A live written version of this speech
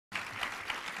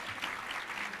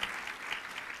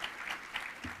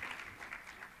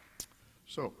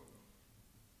So,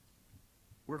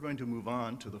 we're going to move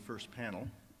on to the first panel,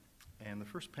 and the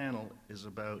first panel is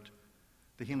about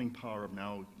the healing power of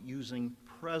now using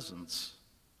presence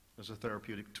as a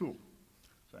therapeutic tool.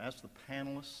 So I ask the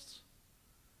panelists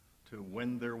to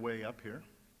wend their way up here,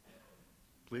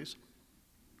 please.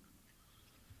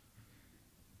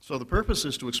 So the purpose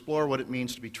is to explore what it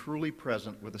means to be truly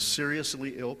present with a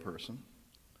seriously ill person.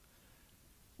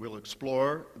 We'll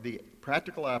explore the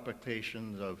practical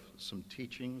applications of some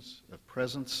teachings of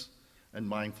presence and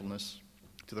mindfulness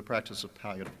to the practice of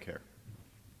palliative care.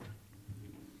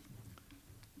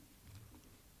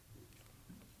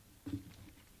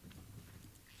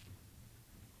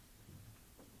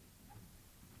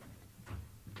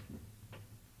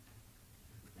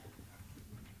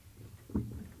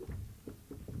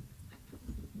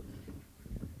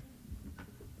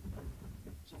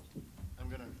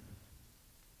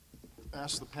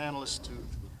 Ask the panelists to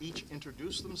each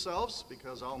introduce themselves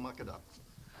because I'll muck it up.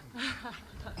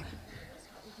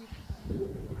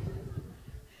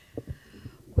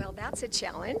 Well, that's a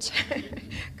challenge.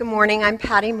 Good morning, I'm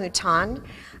Patty Mouton.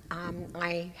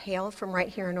 I hail from right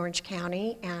here in Orange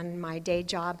County, and my day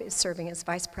job is serving as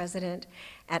Vice President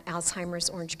at Alzheimer's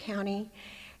Orange County.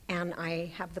 And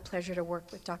I have the pleasure to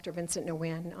work with Dr. Vincent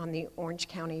Nguyen on the Orange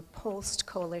County Post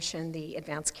Coalition, the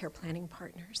Advanced Care Planning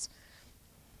Partners.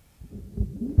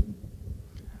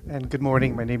 And good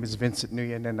morning, my name is Vincent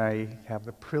Nguyen, and I have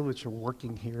the privilege of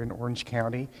working here in Orange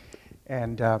County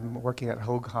and working at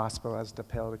Hoag Hospital as the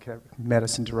palliative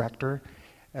medicine director.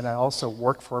 And I also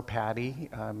work for Patty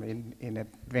in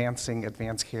advancing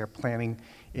advanced care planning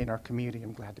in our community.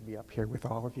 I'm glad to be up here with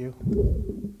all of you.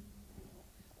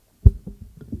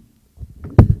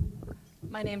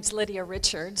 My name's Lydia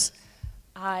Richards.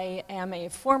 I am a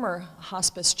former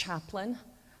hospice chaplain.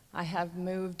 I have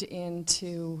moved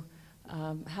into,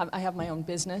 I have my own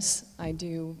business. I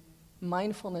do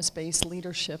mindfulness-based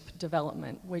leadership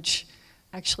development, which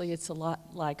actually it's a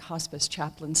lot like hospice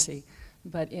chaplaincy,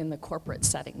 but in the corporate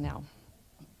setting now.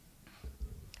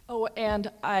 Oh,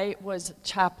 and I was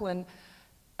chaplain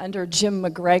under Jim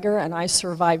McGregor, and I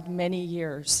survived many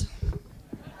years.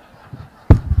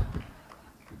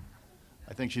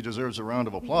 I think she deserves a round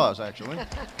of applause, actually.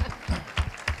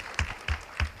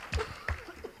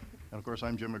 And of course,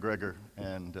 I'm Jim McGregor,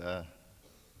 and I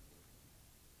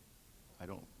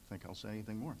don't think I'll say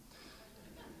anything more.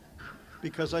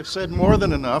 Because I've said more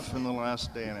than enough in the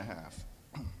last day and a half.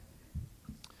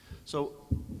 So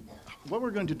what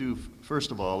we're going to do,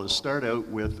 first of all, is start out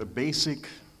with a basic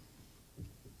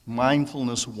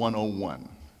Mindfulness 101.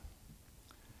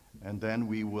 And then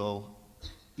we will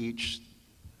each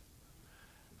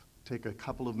take a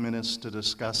couple of minutes to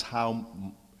discuss how,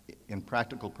 in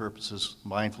practical purposes,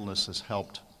 mindfulness has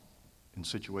helped in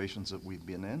situations that we've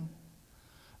been in.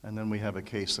 And then we have a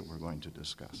case that we're going to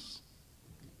discuss.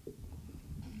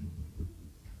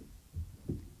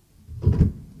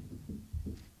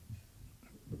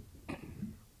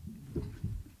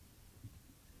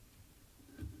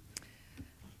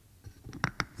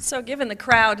 So given the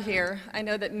crowd here, I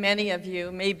know that many of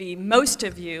you, maybe most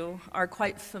of you, are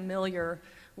quite familiar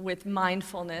with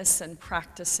mindfulness and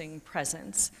practicing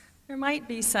presence. There might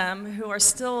be some who are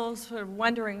still sort of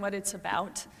wondering what it's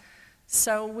about.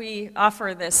 So we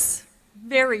offer this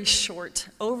very short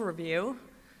overview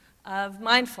of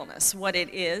mindfulness, what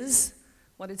it is,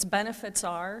 what its benefits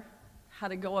are, how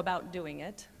to go about doing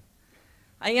it.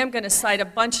 I am going to cite a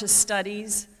bunch of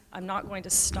studies. I'm not going to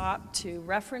stop to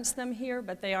reference them here,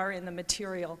 but they are in the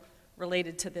material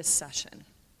related to this session.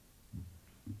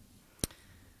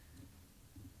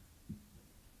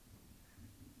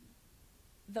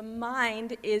 The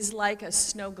mind is like a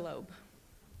snow globe.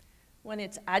 When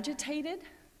it's agitated,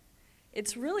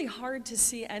 it's really hard to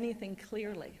see anything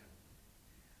clearly.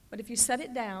 But if you set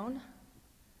it down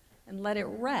and let it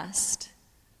rest,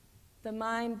 the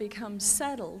mind becomes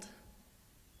settled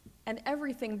and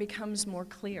everything becomes more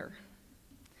clear.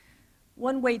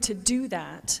 One way to do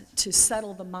that, to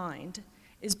settle the mind,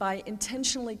 is by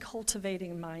intentionally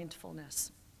cultivating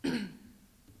mindfulness.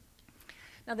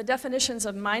 Now, the definitions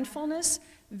of mindfulness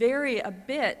vary a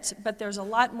bit, but there's a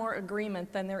lot more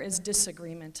agreement than there is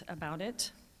disagreement about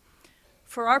it.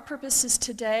 For our purposes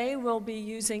today, we'll be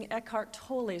using Eckhart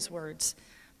Tolle's words.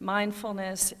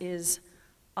 Mindfulness is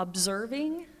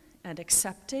observing and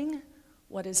accepting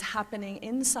what is happening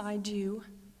inside you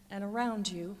and around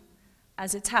you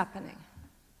as it's happening.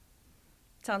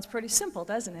 Sounds pretty simple,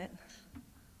 doesn't it?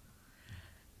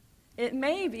 It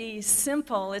may be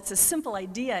simple, it's a simple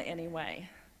idea anyway,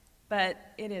 but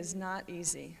it is not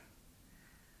easy.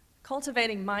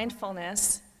 Cultivating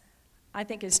mindfulness, I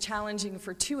think, is challenging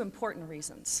for two important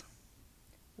reasons.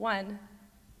 One,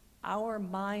 our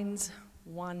minds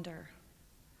wander.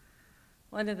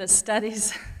 One of the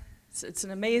studies, it's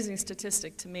an amazing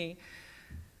statistic to me.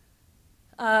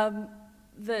 On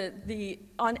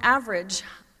average,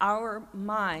 our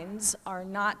minds are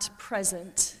not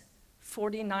present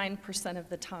 49% of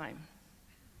the time.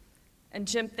 And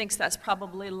Jim thinks that's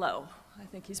probably low. I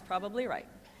think he's probably right.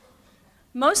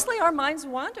 Mostly our minds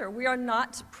wander. We are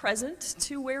not present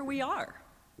to where we are.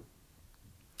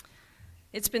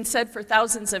 It's been said for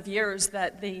thousands of years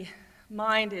that the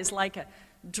mind is like a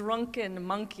drunken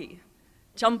monkey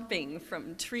jumping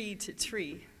from tree to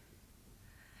tree.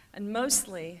 And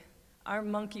mostly, our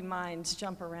monkey minds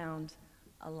jump around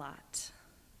a lot.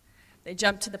 They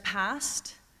jump to the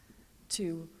past,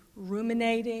 to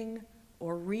ruminating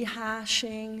or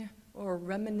rehashing or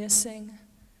reminiscing.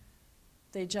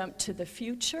 They jump to the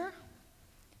future,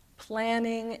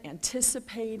 planning,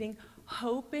 anticipating,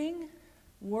 hoping,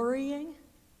 worrying.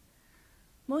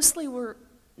 Mostly we're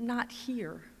not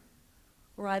here.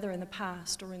 We're either in the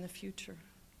past or in the future.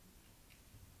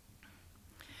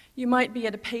 You might be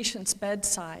at a patient's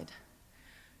bedside,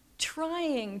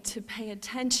 trying to pay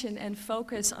attention and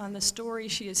focus on the story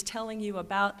she is telling you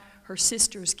about her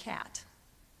sister's cat.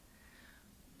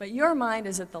 But your mind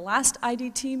is at the last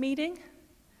IDT meeting,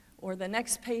 or the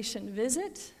next patient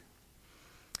visit,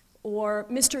 or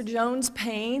Mr. Jones'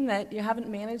 pain that you haven't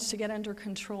managed to get under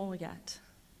control yet.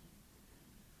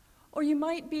 Or you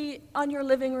might be on your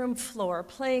living room floor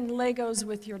playing Legos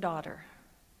with your daughter,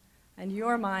 and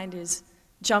your mind is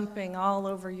jumping all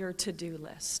over your to-do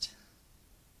list.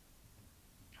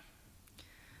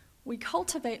 We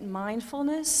cultivate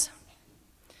mindfulness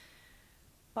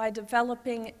by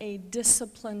developing a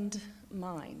disciplined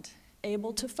mind,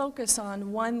 able to focus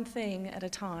on one thing at a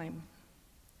time.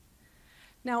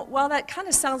 Now, while that kind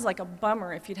of sounds like a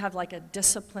bummer if you'd have like a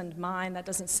disciplined mind, that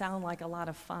doesn't sound like a lot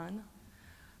of fun.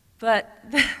 But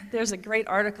there's a great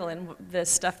article in this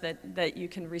stuff that you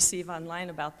can receive online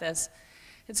about this.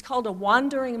 It's called "A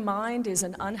Wandering Mind is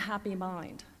an Unhappy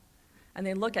Mind." And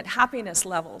they look at happiness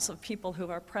levels of people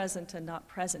who are present and not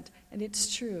present. And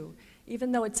it's true.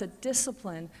 Even though it's a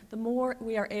discipline, the more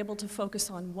we are able to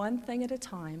focus on one thing at a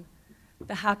time,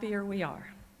 the happier we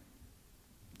are.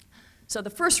 So the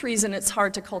first reason it's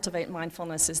hard to cultivate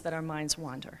mindfulness is that our minds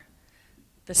wander.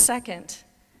 The second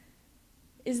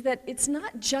is that it's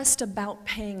not just about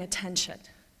paying attention.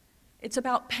 It's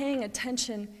about paying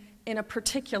attention in a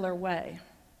particular way.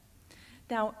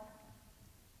 Now,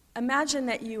 imagine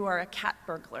that you are a cat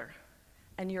burglar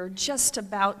and you're just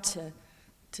about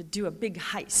to do a big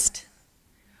heist.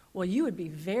 Well, you would be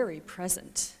very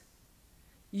present.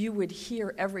 You would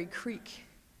hear every creak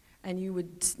and you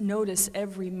would notice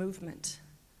every movement.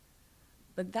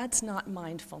 But that's not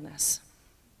mindfulness.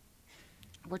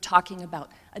 We're talking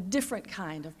about a different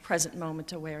kind of present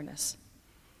moment awareness.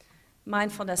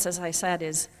 Mindfulness, as I said,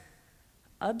 is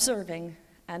observing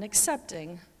and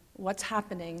accepting what's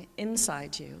happening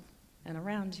inside you and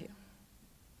around you.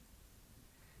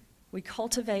 We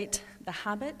cultivate the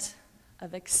habit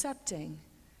of accepting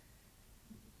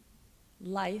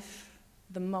life,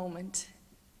 the moment,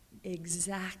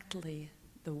 exactly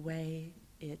the way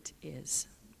it is.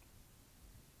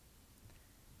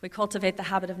 We cultivate the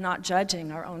habit of not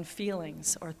judging our own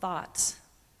feelings or thoughts,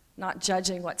 not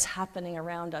judging what's happening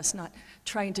around us, not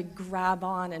trying to grab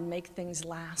on and make things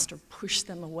last or push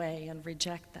them away and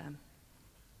reject them.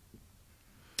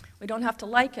 We don't have to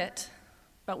like it,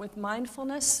 but with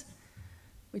mindfulness,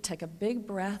 we take a big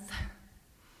breath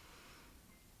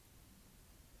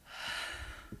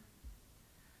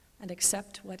and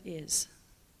accept what is.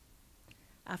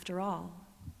 After all,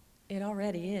 it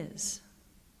already is.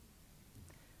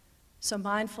 So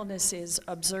mindfulness is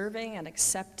observing and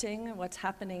accepting what's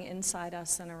happening inside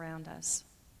us and around us.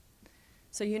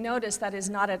 So you notice that is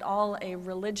not at all a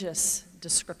religious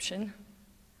description.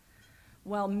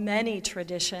 While many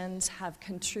traditions have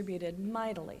contributed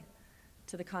mightily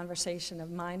to the conversation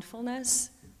of mindfulness,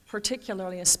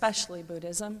 particularly, especially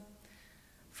Buddhism,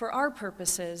 for our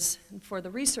purposes and for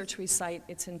the research we cite,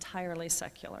 it's entirely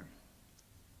secular.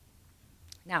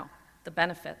 Now, the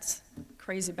benefits,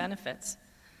 crazy benefits.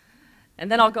 And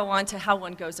then I'll go on to how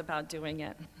one goes about doing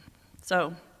it.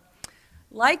 So,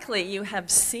 likely you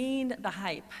have seen the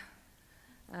hype.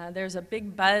 There's a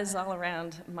big buzz all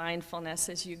around mindfulness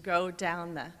as you go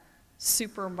down the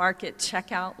supermarket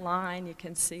checkout line. You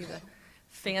can see the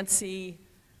fancy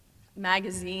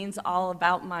magazines all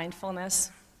about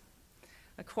mindfulness.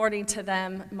 According to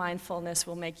them, mindfulness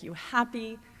will make you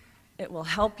happy, it will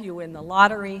help you win the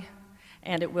lottery,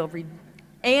 and it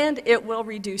will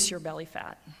reduce your belly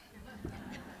fat.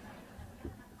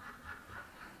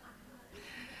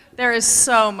 There is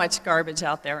so much garbage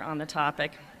out there on the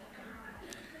topic.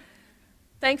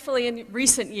 Thankfully, in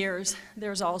recent years,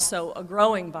 there's also a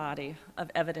growing body of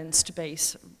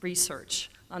evidence-based research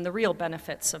on the real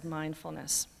benefits of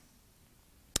mindfulness.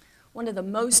 One of the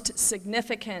most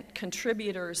significant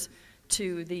contributors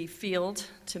to the field,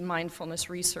 to mindfulness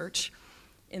research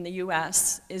in the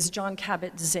US, is Jon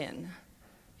Kabat-Zinn.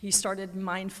 He started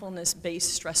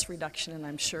mindfulness-based stress reduction, and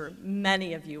I'm sure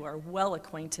many of you are well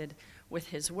acquainted with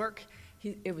his work.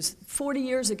 It was 40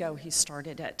 years ago he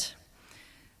started it.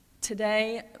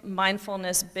 Today,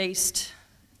 mindfulness-based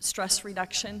stress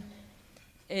reduction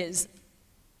is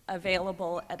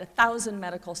available at 1,000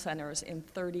 medical centers in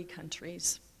 30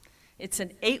 countries. It's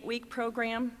an 8-week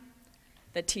program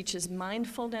that teaches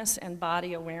mindfulness and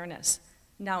body awareness.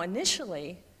 Now,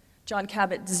 initially, Jon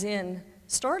Kabat-Zinn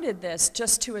started this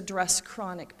just to address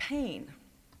chronic pain.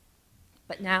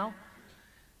 But now,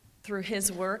 through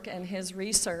his work and his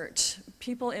research,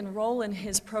 people enroll in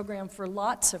his program for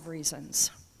lots of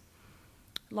reasons.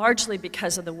 Largely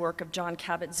because of the work of Jon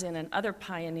Kabat-Zinn and other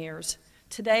pioneers,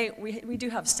 today we do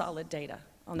have solid data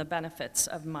on the benefits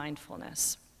of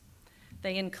mindfulness.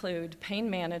 They include pain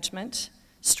management,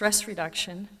 stress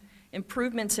reduction,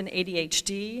 improvements in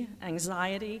ADHD,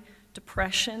 anxiety,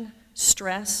 depression,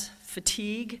 stress,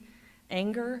 fatigue,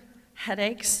 anger,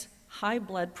 headaches, high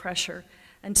blood pressure,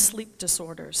 and sleep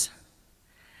disorders.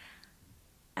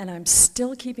 And I'm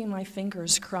still keeping my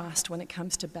fingers crossed when it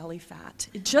comes to belly fat.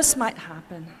 It just might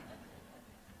happen.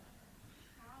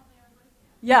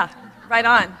 Yeah, right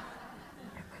on.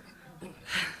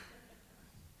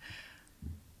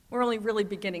 We're only really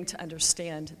beginning to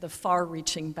understand the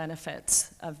far-reaching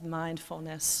benefits of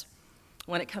mindfulness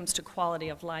when it comes to quality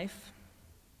of life.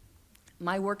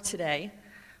 My work today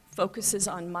focuses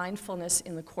on mindfulness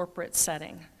in the corporate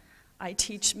setting. I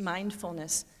teach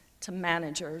mindfulness to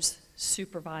managers,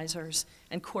 supervisors,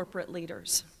 and corporate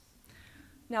leaders.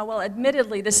 Now, while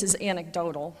admittedly this is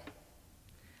anecdotal,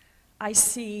 I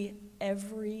see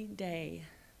every day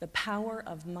the power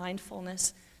of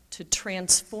mindfulness to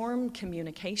transform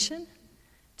communication,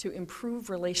 to improve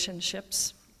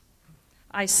relationships.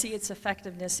 I see its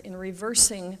effectiveness in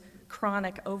reversing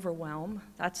chronic overwhelm,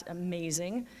 that's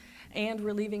amazing, and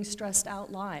relieving stressed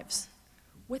out lives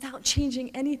without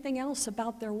changing anything else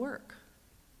about their work.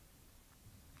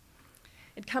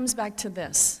 It comes back to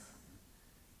this,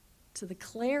 to the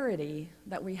clarity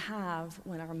that we have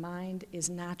when our mind is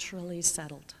naturally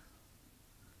settled.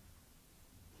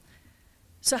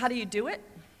 So how do you do it?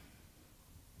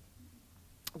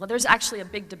 Well, there's actually a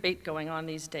big debate going on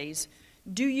these days.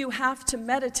 Do you have to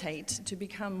meditate to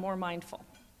become more mindful?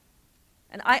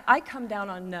 And I come down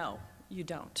on no, you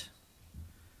don't.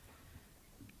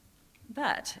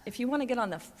 But if you want to get on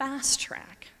the fast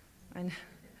track,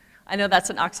 I know that's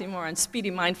an oxymoron,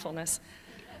 speedy mindfulness,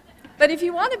 but if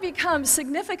you want to become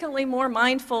significantly more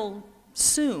mindful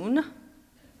soon,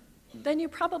 then you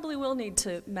probably will need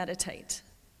to meditate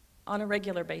on a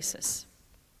regular basis.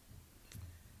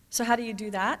 So how do you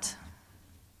do that?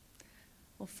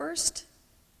 Well, first,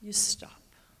 you stop.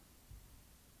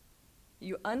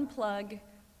 You unplug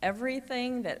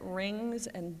everything that rings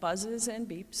and buzzes and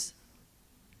beeps,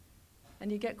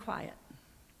 and you get quiet.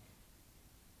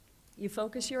 You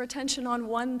focus your attention on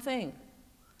one thing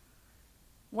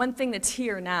that's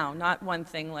here now, not one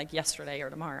thing like yesterday or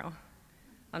tomorrow.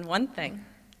 On one thing,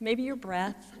 maybe your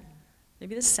breath,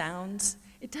 maybe the sounds.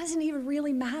 It doesn't even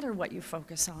really matter what you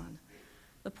focus on.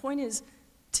 The point is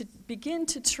to begin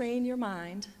to train your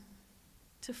mind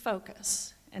to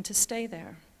focus and to stay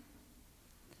there.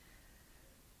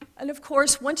 And of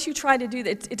course, once you try to do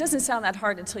that, it doesn't sound that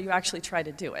hard until you actually try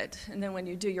to do it. And then when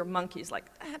you do, your monkey's like,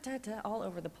 all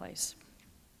over the place.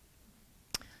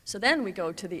 So then we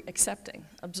go to the accepting,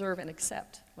 observe and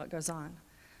accept what goes on.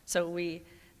 So we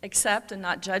accept and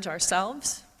not judge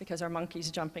ourselves because our monkey's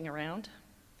jumping around.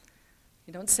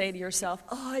 You don't say to yourself,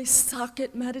 oh, I suck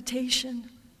at meditation.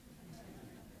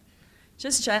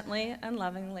 Just gently and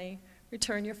lovingly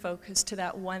return your focus to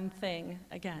that one thing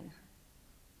again,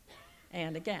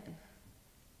 and again,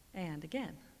 and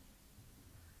again.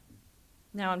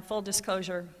 Now, in full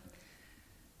disclosure,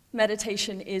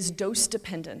 meditation is dose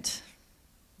dependent.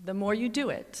 The more you do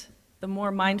it, the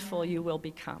more mindful you will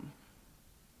become.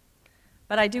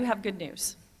 But I do have good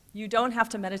news. You don't have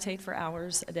to meditate for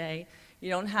hours a day. You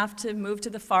don't have to move to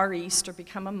the Far East or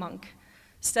become a monk.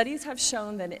 Studies have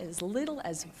shown that as little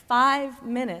as 5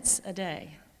 minutes a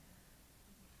day,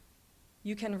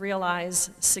 you can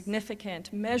realize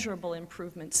significant, measurable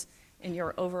improvements in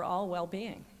your overall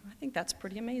well-being. I think that's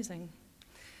pretty amazing.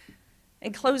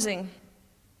 In closing,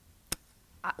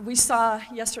 We saw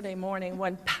yesterday morning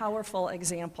one powerful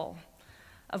example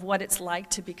of what it's like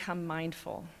to become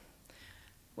mindful.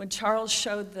 When Charles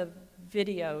showed the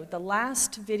video, the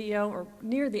last video, or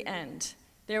near the end,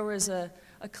 there was a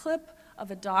clip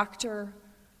of a doctor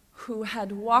who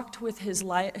had walked with his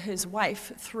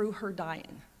wife through her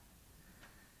dying.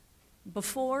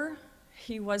 Before,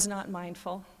 he was not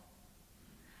mindful.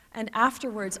 And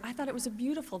afterwards, I thought it was a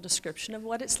beautiful description of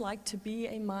what it's like to be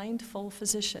a mindful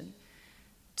physician,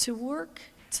 to work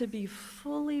to be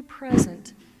fully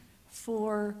present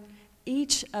for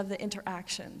each of the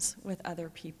interactions with other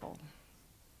people.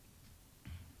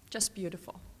 Just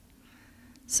beautiful.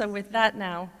 So with that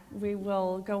now, we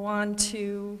will go on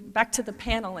back to the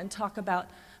panel and talk about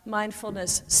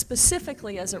mindfulness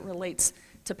specifically as it relates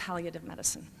to palliative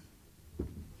medicine.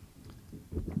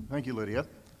 Thank you, Lydia.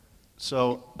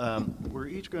 So we're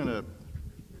each going to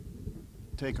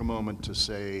take a moment to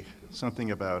say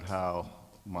something about how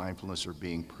mindfulness or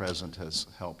being present has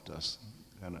helped us.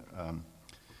 And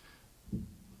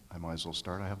I might as well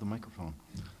start. I have the microphone.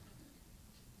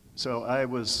 So I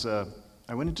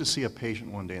went in to see a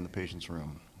patient one day in the patient's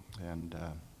room, and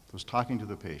was talking to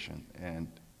the patient, and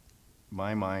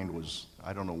my mind was,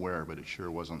 I don't know where, but it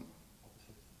sure wasn't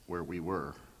where we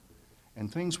were.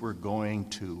 And things were going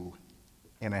to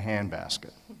in a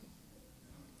handbasket.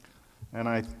 And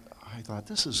I thought,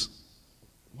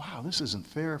 wow, this isn't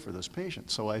fair for this patient.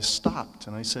 So I stopped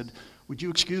and I said, would you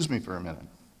excuse me for a minute?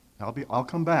 I'll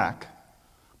come back,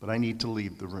 but I need to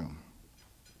leave the room.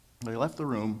 I left the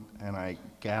room and I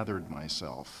gathered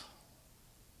myself.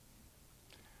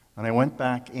 And I went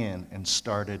back in and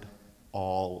started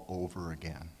all over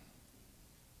again,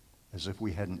 as if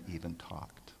we hadn't even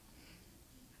talked.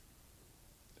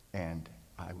 And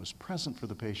I was present for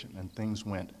the patient, and things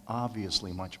went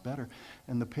obviously much better.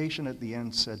 And the patient at the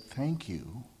end said, thank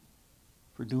you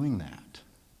for doing that.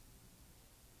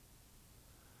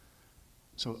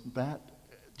 So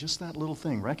just that little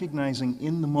thing, recognizing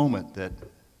in the moment that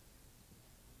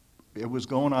it was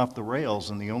going off the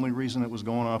rails, and the only reason it was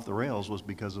going off the rails was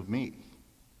because of me,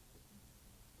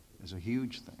 is a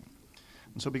huge thing.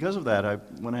 And so because of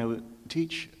that, when I would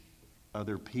teach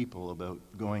other people about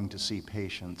going to see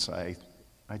patients, I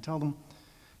tell them,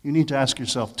 you need to ask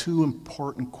yourself 2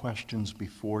 important questions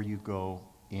before you go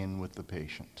in with the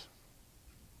patient.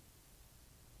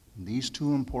 And these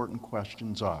 2 important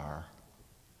questions are,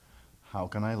 how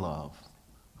can I love?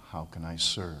 How can I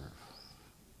serve?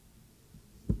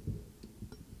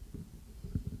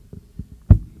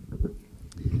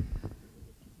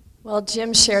 Well,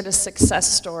 Jim shared a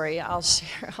success story. I'll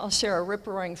share a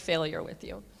rip-roaring failure with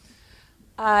you.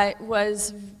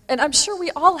 And I'm sure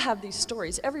we all have these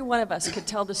stories. Every one of us could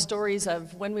tell the stories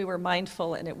of when we were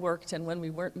mindful and it worked and when we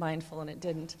weren't mindful and it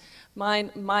didn't.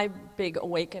 My big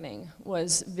awakening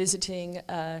was visiting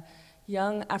a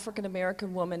young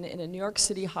African-American woman in a New York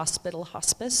City hospital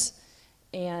hospice,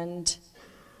 and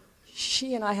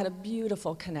she and I had a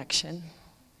beautiful connection.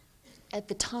 At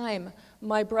the time,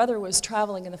 my brother was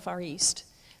traveling in the Far East,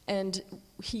 and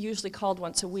he usually called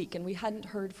once a week, and we hadn't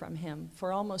heard from him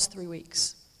for almost 3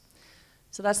 weeks.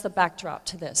 So that's the backdrop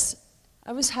to this.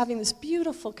 I was having this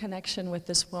beautiful connection with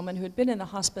this woman who had been in the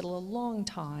hospital a long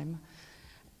time,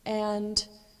 and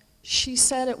she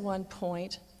said at one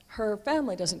point, her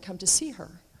family doesn't come to see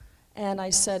her. And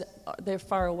I said, they're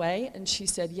far away? And she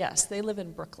said, yes, they live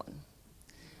in Brooklyn.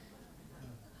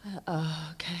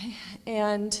 Okay.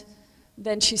 And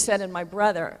then she said, and my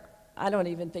brother, I don't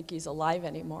even think he's alive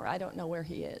anymore. I don't know where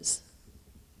he is.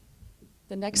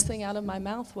 The next thing out of my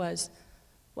mouth was,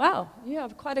 wow, you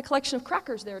have quite a collection of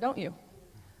crackers there, don't you?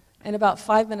 And about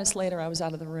 5 minutes later, I was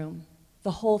out of the room.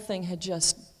 The whole thing had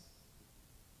just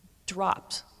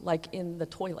dropped, like in the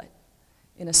toilet,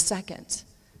 in a second.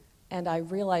 And I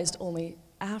realized only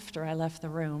after I left the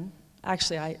room,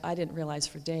 actually I didn't realize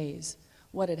for days,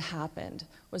 what had happened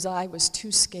was I was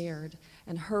too scared,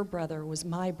 and her brother was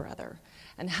my brother.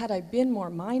 And had I been more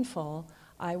mindful,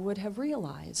 I would have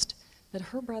realized that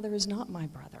her brother is not my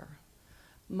brother.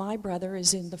 My brother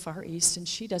is in the Far East, and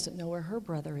she doesn't know where her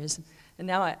brother is. And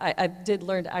now I did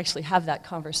learn to actually have that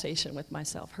conversation with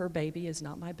myself. Her baby is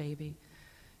not my baby.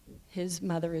 His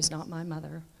mother is not my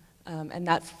mother. And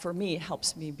that, for me,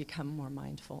 helps me become more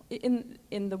mindful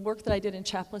in the work that I did in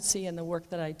chaplaincy and the work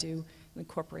that I do in the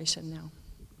corporation now.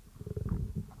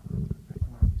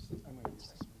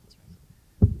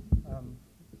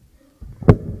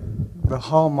 The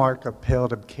hallmark of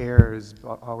palliative care has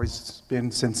always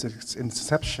been, since its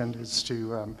inception, is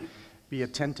to be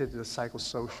attentive to the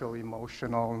psychosocial,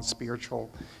 emotional, and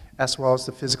spiritual, as well as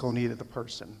the physical need of the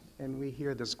person. And we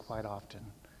hear this quite often.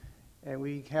 And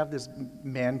we have this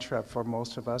mantra for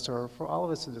most of us, or for all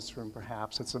of us in this room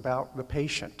perhaps, it's about the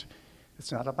patient.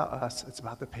 It's not about us, it's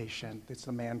about the patient. It's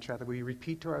the mantra that we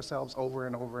repeat to ourselves over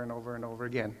and over and over and over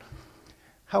again.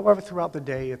 However, throughout the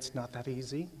day, it's not that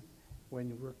easy.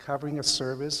 When we're covering a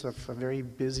service of a very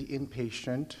busy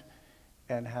inpatient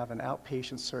and have an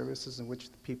outpatient services in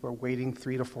which the people are waiting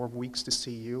 3 to 4 weeks to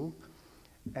see you,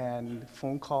 and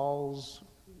phone calls,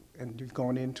 and you're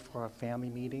going in for family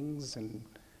meetings, and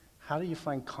how do you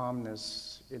find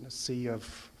calmness in a sea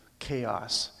of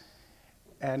chaos?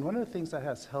 And one of the things that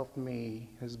has helped me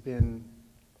has been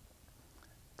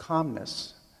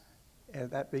calmness.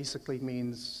 And that basically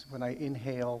means when I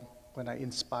inhale, when I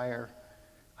inspire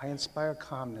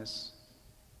calmness.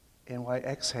 And when I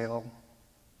exhale,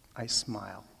 I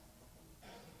smile.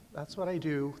 That's what I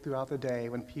do throughout the day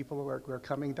when people are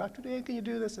coming, Dr. Dan, can you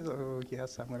do this? I go, oh,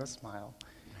 yes, I'm going to smile.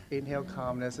 Inhale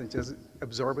calmness and just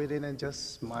absorb it in and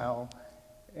just smile.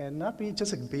 And not be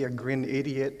a grin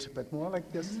idiot, but more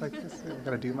like this, I'm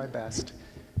going to do my best.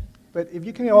 But if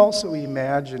you can also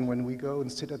imagine when we go and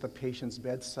sit at the patient's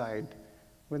bedside,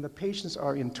 when the patients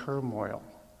are in turmoil,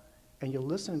 and you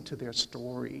listen to their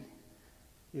story,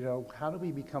 how do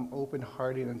we become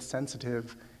open-hearted and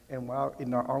sensitive? And while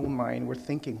in our own mind, we're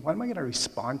thinking, what am I going to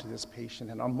respond to this patient?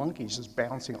 And our monkey's just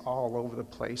bouncing all over the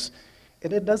place.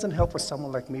 And it doesn't help for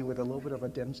someone like me with a little bit of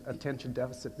attention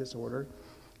deficit disorder.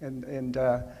 And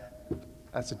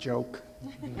that's a joke.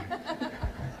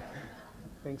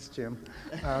 Thanks, Jim.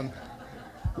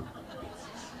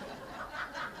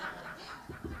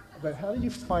 But how do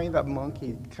you find that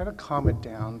monkey, kind of calm it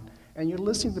down? And you're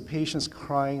listening to patients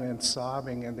crying and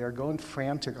sobbing, and they're going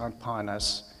frantic upon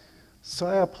us. So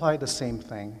I apply the same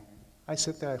thing. I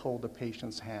sit there, I hold the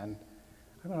patient's hand.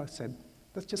 I said,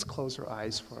 let's just close our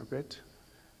eyes for a bit,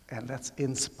 and let's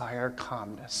inspire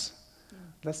calmness.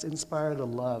 Let's inspire the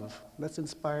love. Let's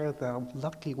inspire the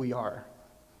lucky we are.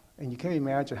 And you can't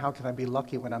imagine, how can I be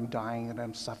lucky when I'm dying and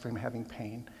I'm suffering, having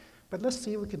pain? But let's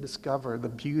see if we can discover the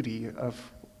beauty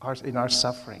in our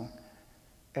suffering.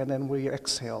 And then we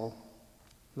exhale.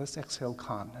 Let's exhale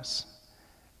calmness.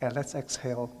 And let's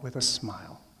exhale with a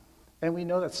smile. And we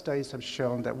know that studies have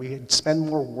shown that we spend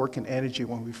more work and energy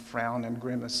when we frown and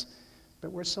grimace,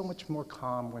 but we're so much more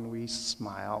calm when we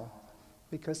smile,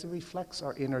 because it reflects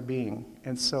our inner being.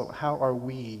 And so how are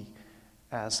we,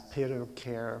 as palliative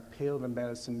care, palliative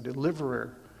medicine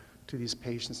deliverer to these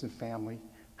patients and family,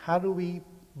 how do we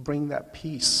bring that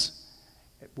peace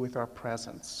with our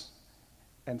presence?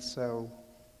 And so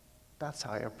that's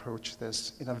how I approach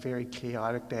this in a very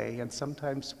chaotic day. And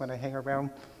sometimes when I hang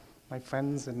around my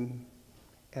friends and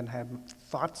have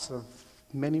thoughts of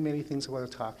many, many things I want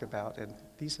to talk about, and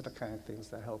these are the kind of things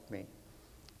that help me.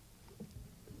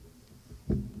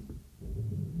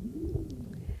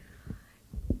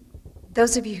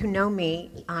 Those of you who know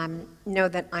me know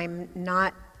that I'm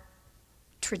not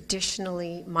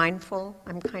traditionally mindful.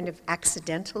 I'm kind of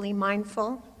accidentally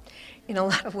mindful in a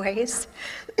lot of ways.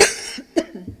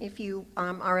 If you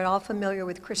are at all familiar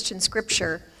with Christian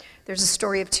scripture, there's a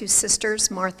story of 2 sisters,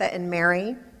 Martha and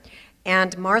Mary.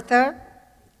 And Martha,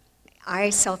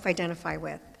 I self-identify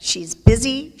with. She's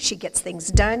busy, she gets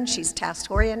things done, she's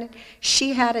task-oriented.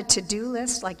 She had a to-do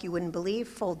list like you wouldn't believe: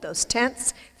 fold those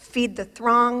tents, feed the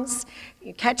throngs,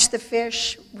 catch the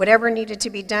fish, whatever needed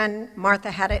to be done, Martha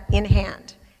had it in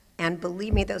hand. And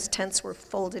believe me, those tents were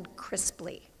folded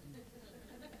crisply.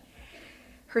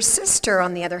 Her sister,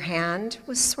 on the other hand,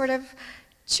 was sort of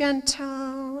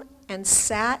gentle and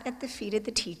sat at the feet of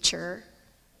the teacher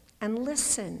and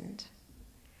listened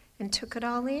and took it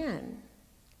all in.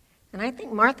 And I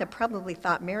think Martha probably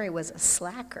thought Mary was a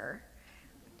slacker.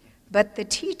 But the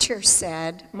teacher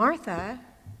said, Martha,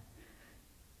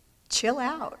 chill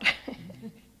out.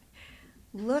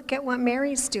 Look at what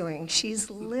Mary's doing. She's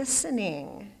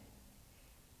listening.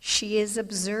 She is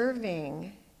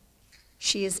observing.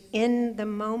 She is in the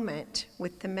moment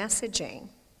with the messaging.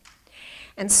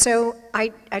 And so I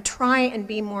try and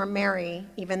be more Mary,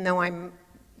 even though I'm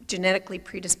genetically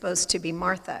predisposed to be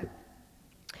Martha.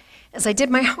 As I did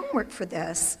my homework for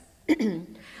this,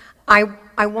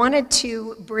 I wanted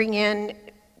to bring in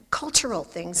cultural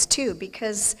things too,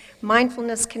 because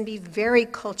mindfulness can be very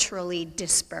culturally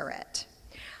disparate.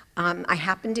 I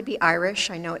happen to be Irish.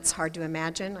 I know it's hard to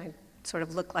imagine. I sort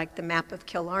of look like the map of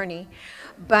Killarney.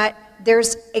 But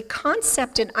there's a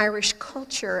concept in Irish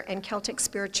culture and Celtic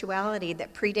spirituality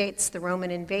that predates the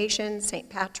Roman invasion, St.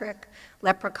 Patrick,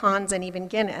 leprechauns, and even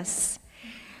Guinness.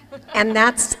 And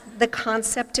that's the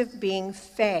concept of being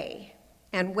fae.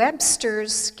 And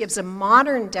Webster's gives a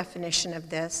modern definition of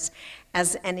this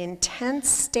as an intense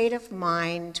state of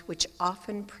mind which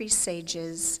often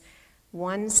presages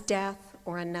one's death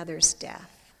or another's death.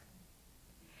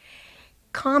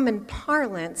 Common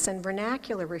parlance and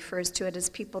vernacular refers to it as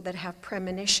people that have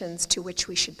premonitions to which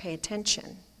we should pay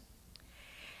attention.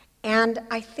 And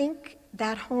I think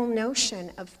that whole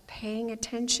notion of paying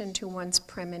attention to one's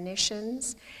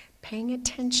premonitions, paying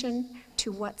attention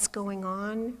to what's going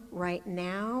on right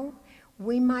now,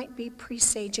 we might be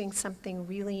presaging something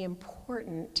really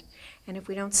important, and if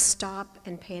we don't stop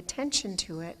and pay attention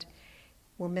to it,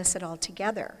 we'll miss it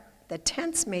altogether. The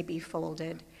tense may be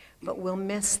folded, but we'll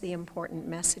miss the important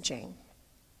messaging.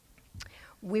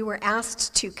 We were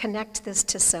asked to connect this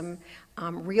to some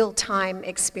real-time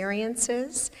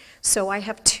experiences, so I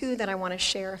have two that I want to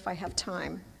share if I have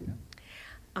time.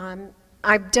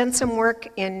 I've done some work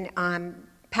in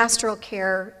pastoral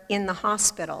care in the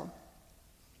hospital,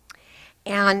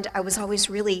 and I was always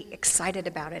really excited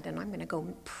about it, and I'm going to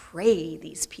go pray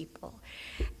these people.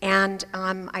 And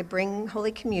I bring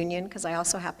Holy Communion, because I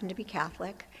also happen to be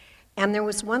Catholic. And there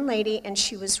was one lady, and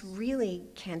she was really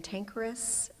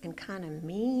cantankerous and kind of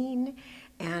mean,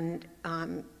 and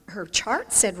her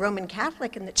chart said Roman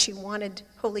Catholic and that she wanted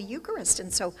Holy Eucharist.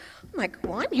 And so I'm like,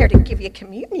 well, I'm here to give you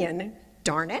communion,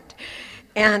 darn it.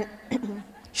 And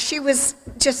she was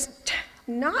just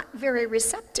not very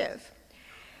receptive.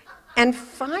 And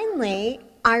finally,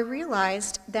 I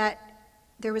realized that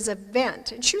there was a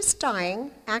vent, and she was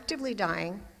dying, actively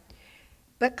dying,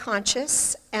 but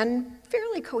conscious and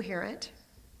fairly coherent.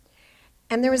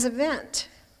 And there was a vent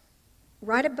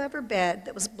right above her bed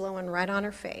that was blowing right on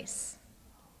her face.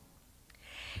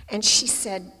 And she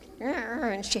said,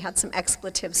 and she had some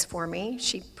expletives for me.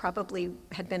 She probably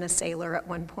had been a sailor at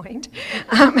one point.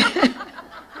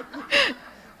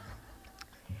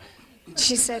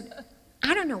 She said,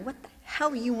 I don't know what the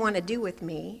hell you want to do with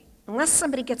me. Unless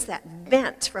somebody gets that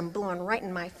vent from blowing right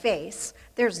in my face,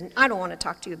 I don't want to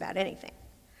talk to you about anything.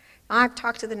 I've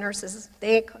talked to the nurses.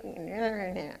 You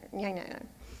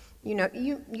know,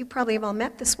 you probably have all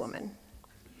met this woman.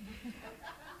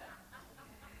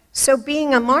 So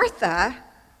being a Martha,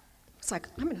 it's like,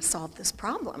 I'm going to solve this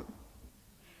problem.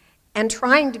 And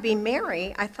trying to be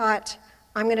Mary, I thought,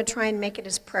 I'm going to try and make it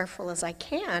as prayerful as I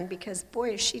can, because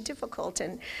boy, is she difficult,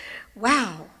 and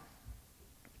wow.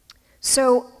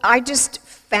 So I just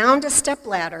found a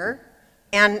stepladder,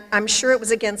 and I'm sure it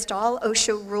was against all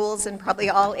OSHA rules and probably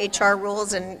all HR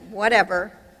rules and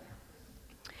whatever.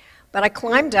 But I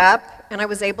climbed up, and I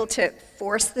was able to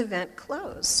force the vent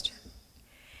closed.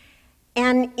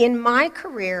 And in my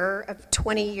career of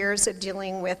 20 years of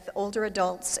dealing with older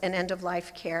adults and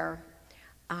end-of-life care,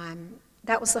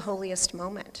 that was the holiest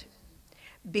moment,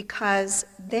 because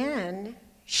then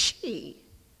she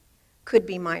could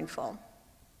be mindful.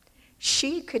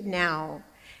 She could now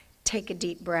take a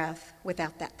deep breath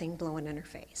without that thing blowing in her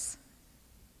face.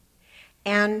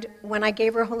 And when I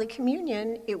gave her Holy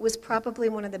Communion, it was probably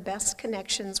one of the best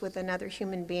connections with another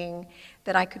human being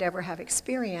that I could ever have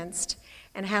experienced.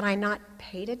 And had I not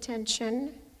paid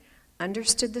attention,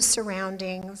 understood the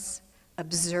surroundings,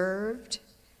 observed,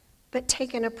 but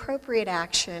taken appropriate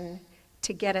action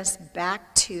to get us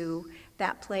back to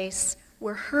that place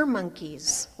where her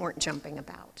monkeys weren't jumping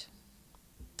about.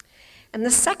 And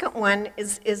the second one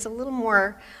is a little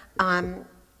more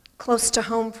close to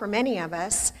home for many of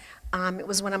us. It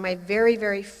was one of my very,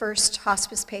 very first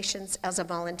hospice patients as a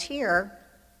volunteer,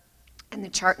 and the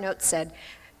chart note said,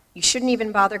 you shouldn't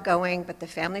even bother going, but the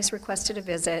family's requested a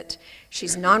visit.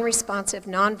 She's non-responsive,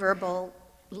 non-verbal,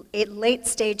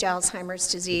 late-stage Alzheimer's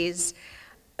disease,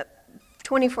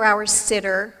 24-hour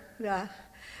sitter,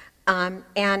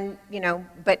 and, you know,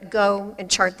 but go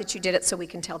and chart that you did it so we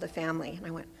can tell the family. And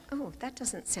I went, oh, that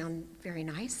doesn't sound very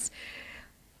nice.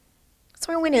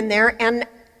 So I went in there, and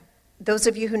those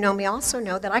of you who know me also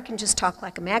know that I can just talk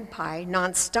like a magpie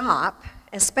nonstop,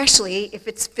 especially if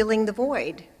it's filling the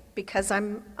void, because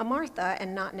I'm a Martha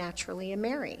and not naturally a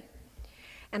Mary.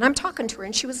 And I'm talking to her,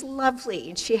 and she was lovely,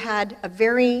 and she had a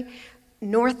very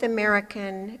North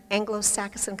American,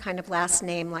 Anglo-Saxon kind of last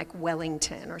name, like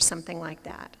Wellington or something like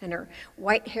that. And her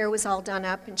white hair was all done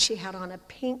up, and she had on a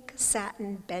pink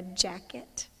satin bed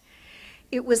jacket.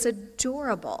 It was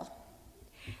adorable.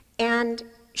 And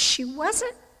she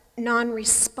wasn't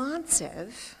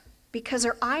non-responsive because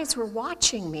her eyes were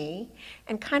watching me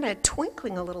and kind of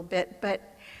twinkling a little bit, but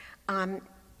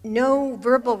no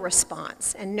verbal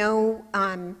response and no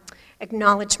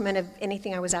acknowledgement of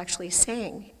anything I was actually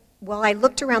saying. Well, I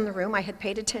looked around the room. I had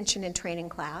paid attention in training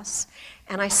class,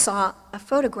 and I saw a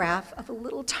photograph of a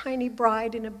little tiny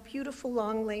bride in a beautiful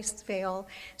long lace veil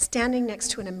standing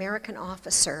next to an American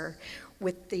officer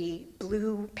with the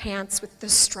blue pants with the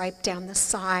stripe down the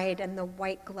side and the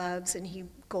white gloves and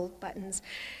gold buttons,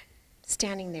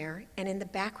 standing there, and in the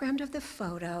background of the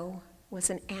photo was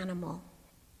an animal,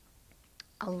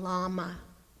 a llama.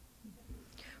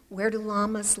 Where do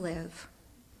llamas live?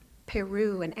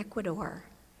 Peru and Ecuador.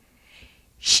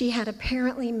 She had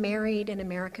apparently married an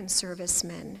American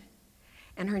serviceman,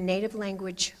 and her native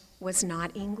language was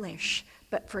not English.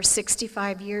 But for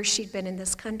 65 years she'd been in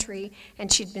this country,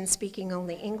 and she'd been speaking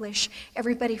only English.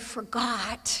 Everybody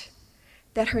forgot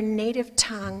that her native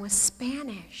tongue was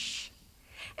Spanish.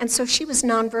 And so she was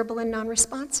nonverbal and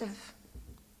non-responsive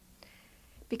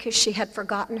because she had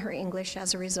forgotten her English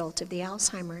as a result of the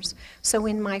Alzheimer's. So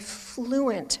in my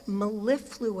fluent,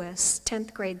 mellifluous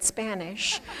 10th grade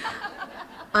Spanish,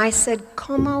 I said,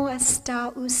 "¿Cómo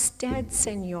está usted,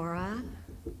 señora?"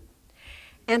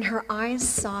 And her eyes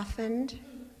softened,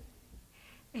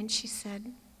 and she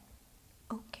said,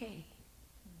 "Okay."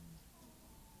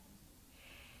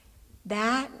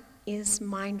 That is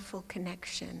mindful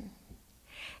connection.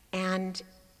 And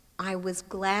I was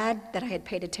glad that I had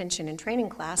paid attention in training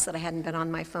class, that I hadn't been on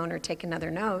my phone or taken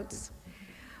other notes.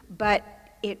 But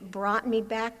it brought me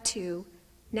back to,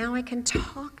 now I can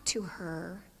talk to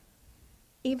her,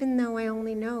 even though I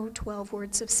only know 12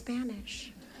 words of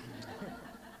Spanish.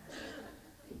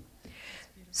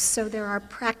 So there are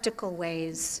practical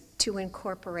ways to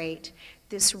incorporate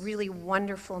this really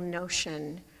wonderful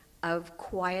notion of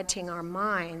quieting our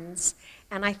minds,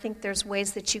 and I think there's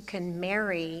ways that you can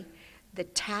marry the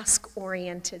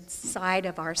task-oriented side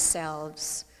of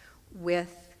ourselves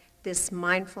with this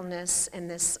mindfulness and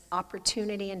this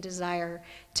opportunity and desire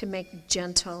to make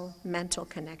gentle mental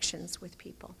connections with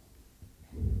people.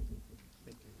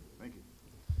 Thank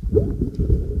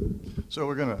you. So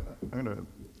we're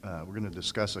gonna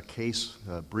discuss a case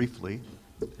briefly,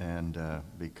 and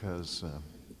because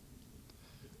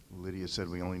Lydia said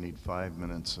we only need 5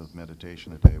 minutes of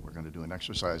meditation a day, we're going to do an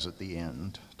exercise at the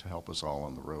end to help us all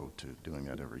on the road to doing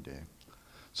that every day.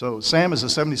 So Sam is a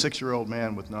 76-year-old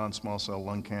man with non-small cell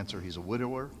lung cancer. He's a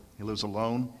widower. He lives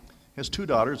alone. He has 2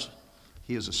 daughters.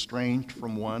 He is estranged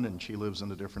from one, and she lives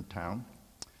in a different town.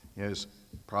 He has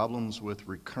problems with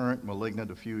recurrent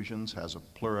malignant effusions, has a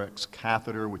Pleurex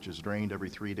catheter, which is drained every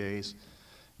 3 days.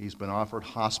 He's been offered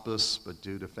hospice, but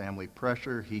due to family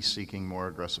pressure, he's seeking more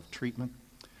aggressive treatment.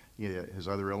 His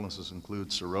other illnesses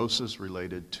include cirrhosis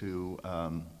related to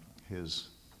his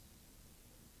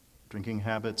drinking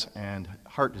habits and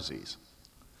heart disease.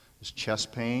 His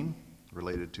chest pain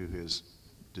related to his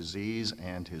disease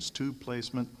and his tube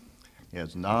placement. He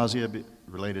has nausea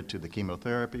related to the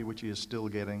chemotherapy, which he is still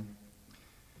getting.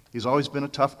 He's always been a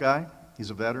tough guy. He's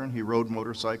a veteran. He rode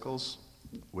motorcycles,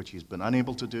 which he's been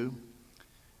unable to do.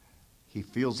 He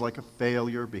feels like a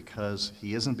failure because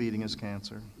he isn't beating his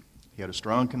cancer. He had a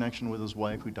strong connection with his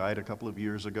wife, who died a couple of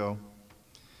years ago.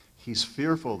 He's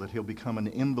fearful that he'll become an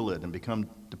invalid and become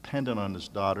dependent on his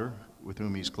daughter, with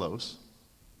whom he's close.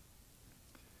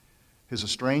 His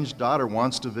estranged daughter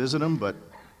wants to visit him, but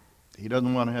he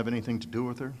doesn't want to have anything to do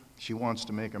with her. She wants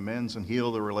to make amends and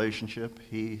heal the relationship.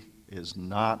 He is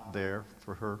not there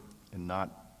for her and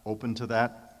not open to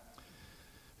that.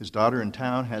 His daughter in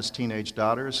town has teenage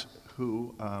daughters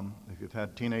who, if you've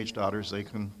had teenage daughters, they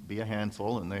can be a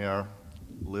handful, and they are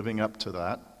living up to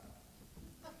that.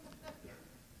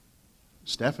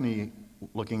 Stephanie,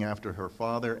 looking after her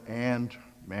father and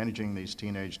managing these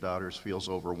teenage daughters, feels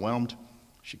overwhelmed.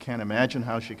 She can't imagine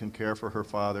how she can care for her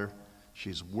father.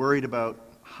 She's worried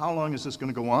about how long is this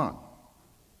going to go on?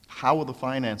 How will the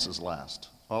finances last?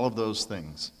 All of those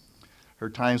things. Her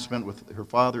time spent with her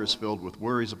father is filled with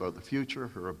worries about the future,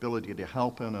 her ability to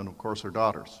help him, and of course her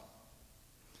daughters.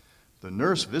 The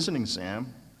nurse visiting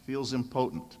Sam feels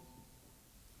impotent.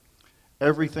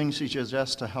 Everything she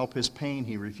suggests to help his pain,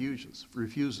 he refuses.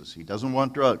 He doesn't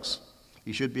want drugs.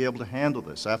 He should be able to handle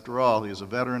this. After all, he is a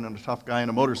veteran and a tough guy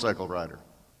and a motorcycle rider.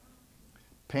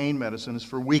 Pain medicine is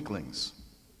for weaklings.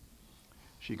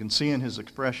 She can see in his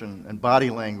expression and body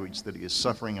language that he is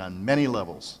suffering on many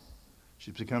levels.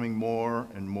 She's becoming more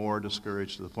and more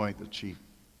discouraged to the point that she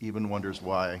even wonders,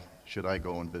 why should I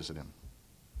go and visit him?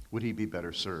 Would he be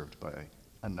better served by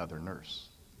another nurse?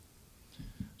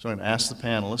 So I'm going to ask the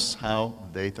panelists how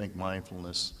they think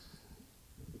mindfulness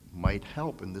might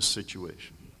help in this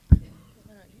situation. Why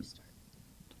don't you start?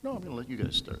 No, I'm going to let you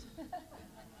guys start.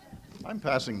 I'm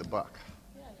passing the buck.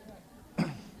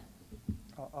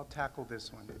 I'll tackle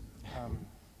this one.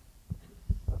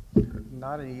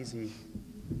 Not an easy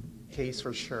case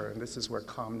for sure, and this is where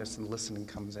calmness and listening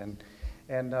comes in.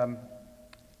 And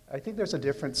I think there's a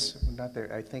difference, not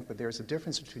there, I think, but there's a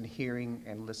difference between hearing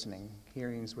and listening.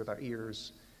 Hearings with our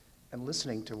ears and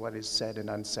listening to what is said and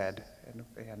unsaid.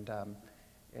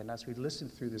 And as we listen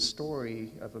through the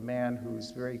story of a man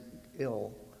who's very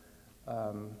ill,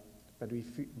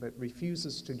 but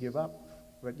refuses to give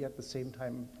up, but yet at the same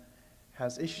time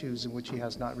has issues in which he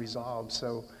has not resolved.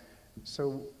 So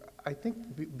I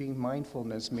think being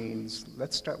mindfulness means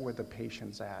let's start where the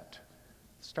patient's at.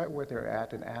 Start where they're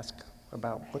at and ask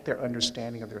about what their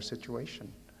understanding of their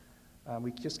situation.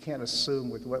 We just can't assume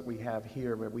with what we have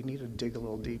here, but we need to dig a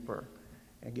little deeper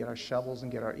and get our shovels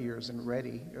and get our ears and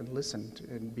ready and listen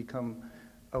and become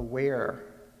aware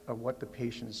of what the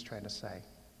patient is trying to say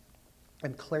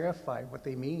and clarify what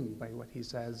they mean by what he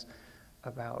says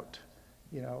about,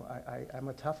 you know, I'm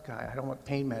a tough guy, I don't want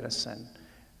pain medicine.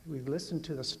 We've listened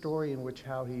to the story in which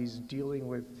how he's dealing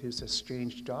with his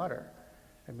estranged daughter.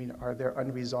 I mean, are there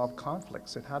unresolved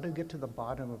conflicts? And how to get to the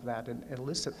bottom of that and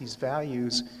elicit these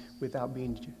values without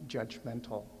being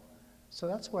judgmental? So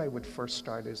that's where I would first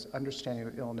start, is understanding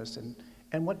the illness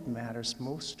and what matters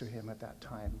most to him at that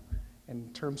time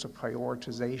in terms of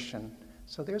prioritization.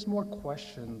 So there's more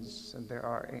questions, and there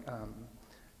are,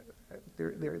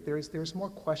 there's more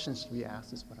questions to be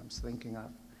asked is what I'm thinking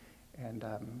of,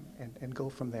 and go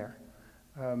from there.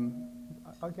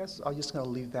 I guess I'm just going to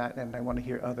leave that, and I want to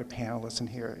hear other panelists in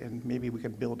here, and maybe we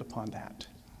can build upon that.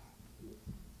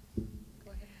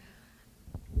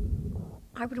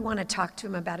 I would want to talk to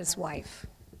him about his wife.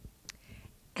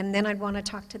 And then I'd want to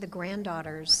talk to the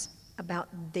granddaughters about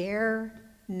their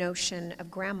notion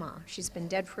of grandma. She's been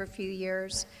dead for a few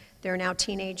years. They're now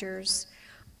teenagers.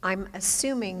 I'm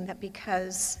assuming that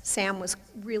because Sam was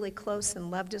really close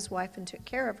and loved his wife and took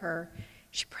care of her,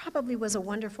 she probably was a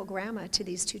wonderful grandma to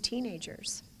these two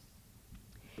teenagers.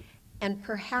 And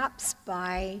perhaps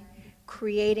by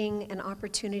creating an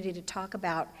opportunity to talk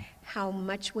about how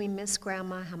much we miss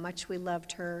grandma, how much we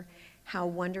loved her, how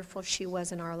wonderful she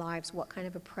was in our lives, what kind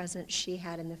of a presence she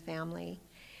had in the family,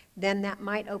 then that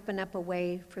might open up a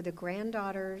way for the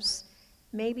granddaughters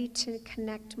maybe to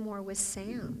connect more with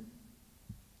Sam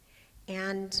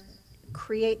and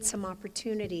create some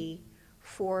opportunity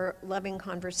for loving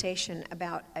conversation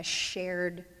about a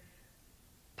shared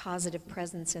positive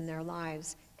presence in their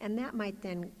lives. And that might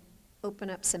then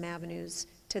open up some avenues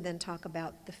to then talk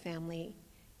about the family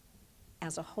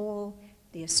as a whole,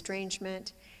 the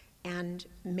estrangement, and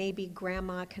maybe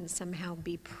grandma can somehow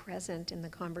be present in the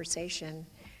conversation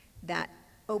that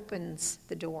opens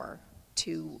the door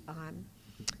to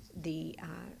the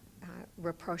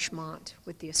rapprochement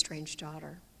with the estranged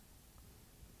daughter.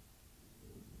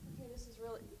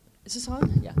 Is this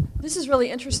on? Yeah. This is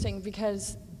really interesting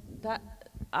because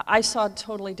I saw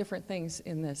totally different things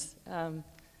in this.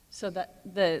 So that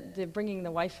the bringing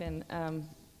the wife in,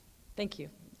 thank you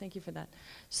for that.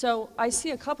 So I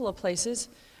see a couple of places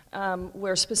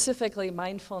where specifically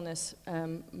mindfulness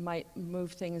might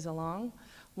move things along.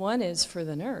 One is for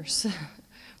the nurse.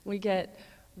 We get,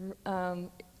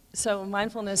 so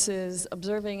mindfulness is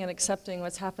observing and accepting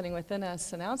what's happening within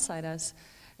us and outside us,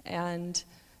 and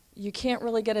you can't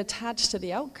really get attached to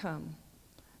the outcome.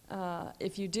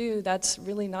 If you do, that's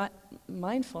really not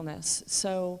mindfulness.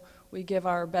 So we give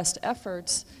our best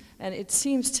efforts, and it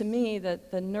seems to me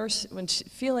that the nurse, when she's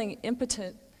feeling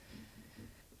impotent,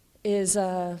 is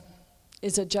a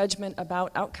judgment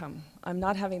about outcome. I'm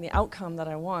not having the outcome that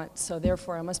I want, so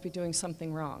therefore I must be doing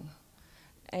something wrong.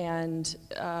 And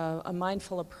a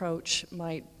mindful approach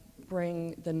might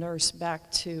bring the nurse back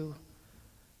to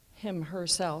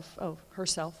herself,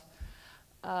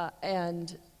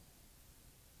 and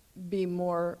be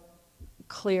more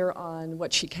clear on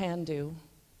what she can do,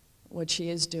 what she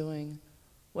is doing,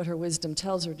 what her wisdom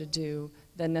tells her to do,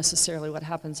 than necessarily what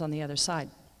happens on the other side.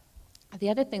 The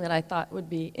other thing that I thought would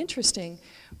be interesting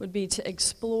would be to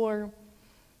explore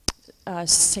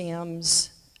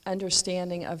Sam's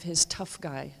understanding of his tough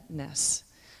guy-ness.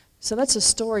 So that's a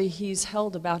story he's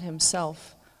held about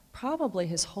himself probably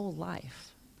his whole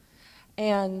life.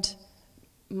 And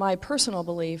my personal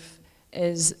belief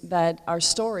is that our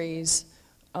stories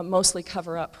mostly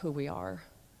cover up who we are,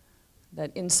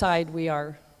 that inside we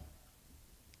are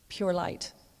pure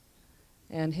light.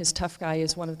 And his tough guy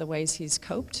is one of the ways he's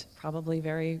coped, probably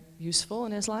very useful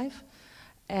in his life.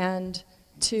 And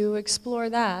to explore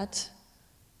that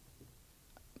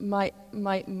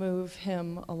might move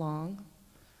him along.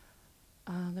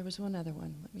 There was one other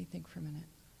one. Let me think for a minute.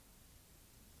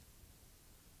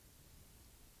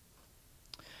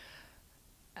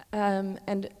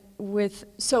 And with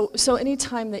so any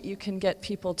time that you can get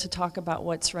people to talk about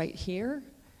what's right here,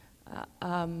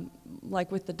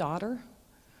 like with the daughter,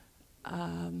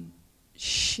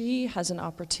 she has an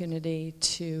opportunity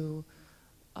to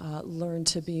learn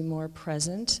to be more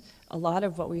present. A lot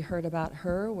of what we heard about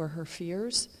her were her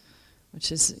fears,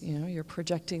 which is, you know, you're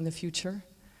projecting the future.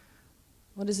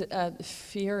 what is it?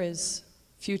 Fear is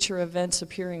future events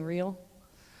appearing real.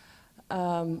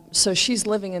 So she's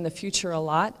living in the future a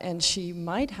lot, and she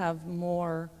might have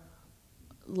more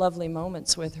lovely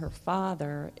moments with her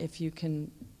father if you can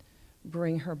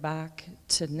bring her back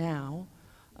to now.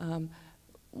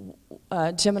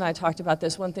 Jim and I talked about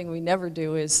this. One thing we never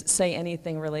do is say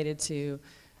anything related to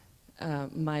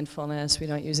mindfulness. We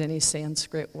don't use any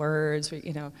Sanskrit words.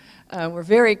 We're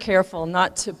very careful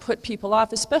not to put people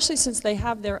off, especially since they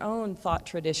have their own thought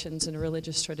traditions and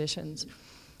religious traditions,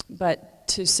 but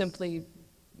to simply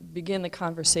begin the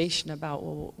conversation about,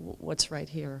 well, what's right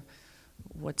here,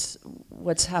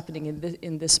 what's happening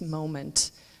in this moment.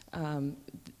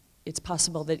 It's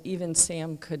possible that even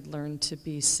Sam could learn to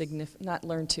be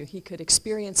he could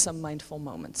experience some mindful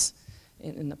moments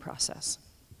in the process.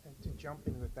 To jump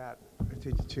in with that,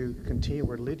 to continue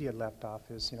where Lydia left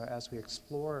off is, as we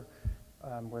explore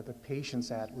where the patient's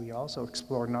at, we also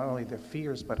explore not only their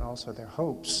fears, but also their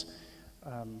hopes.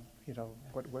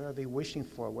 What are they wishing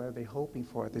for? What are they hoping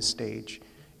for at this stage?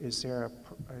 Is there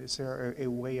a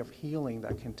way of healing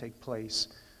that can take place?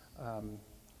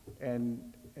 And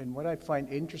what I find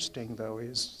interesting, though,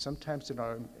 is sometimes in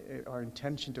our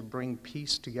intention to bring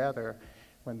peace together,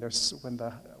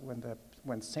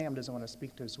 when Sam doesn't want to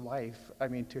speak to his wife,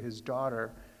 to his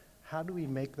daughter, how do we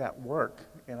make that work?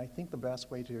 And I think the best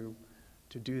way to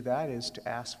do that is to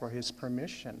ask for his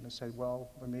permission, to say,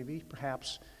 well, maybe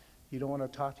perhaps you don't want to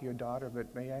talk to your daughter,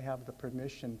 but may I have the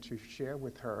permission to share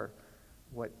with her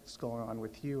what's going on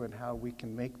with you and how we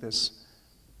can make this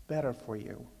better for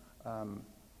you.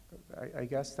 I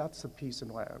guess that's the piece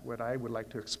and what I would like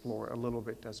to explore a little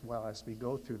bit as well as we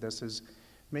go through this is,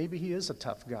 maybe he is a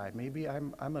tough guy. Maybe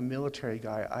I'm a military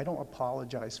guy. I don't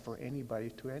apologize for anybody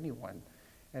to anyone.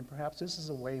 And perhaps this is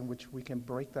a way in which we can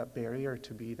break that barrier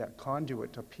to be that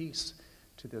conduit of peace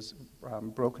to this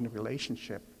broken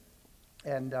relationship.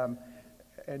 And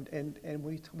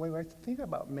when I think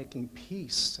about making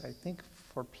peace, I think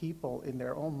for people in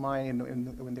their own mind,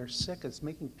 and when they're sick, it's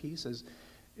making peace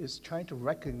is trying to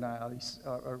recognize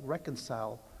or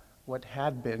reconcile what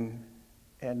had been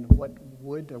and what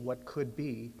would or what could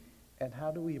be, and how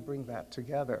do we bring that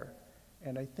together?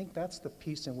 And I think that's the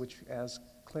piece in which, as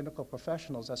clinical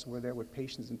professionals, as we're there with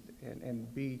patients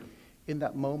and be in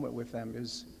that moment with them,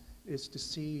 is to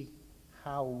see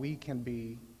how we can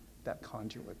be that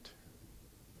conduit.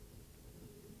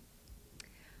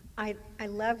 I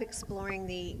love exploring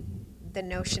the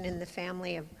notion in the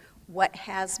family of what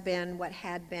has been, what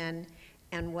had been,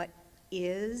 and what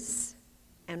is,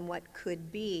 and what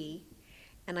could be.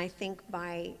 And I think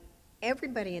by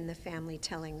everybody in the family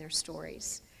telling their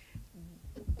stories,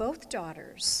 both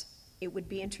daughters, it would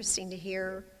be interesting to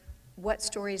hear what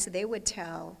stories they would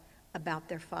tell about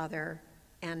their father,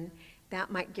 and that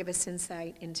might give us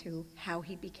insight into how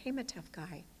he became a tough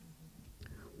guy.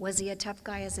 Was he a tough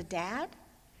guy as a dad?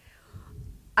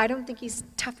 I don't think he's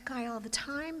a tough guy all the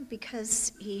time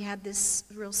because he had this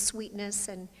real sweetness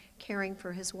and caring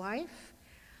for his wife.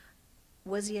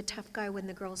 Was he a tough guy when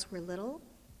the girls were little?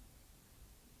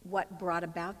 What brought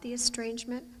about the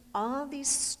estrangement? All these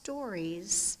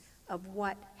stories of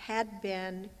what had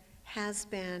been, has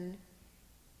been,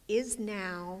 is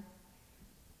now,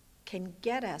 can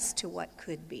get us to what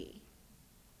could be.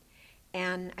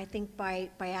 And I think by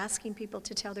asking people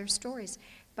to tell their stories,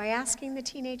 by asking the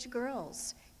teenage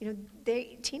girls,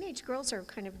 teenage girls are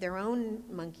kind of their own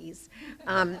monkeys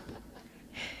on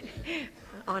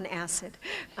acid.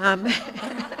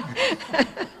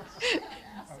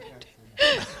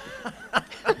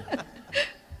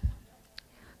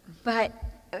 But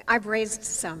I've raised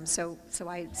some, so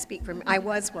I speak from, I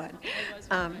was one.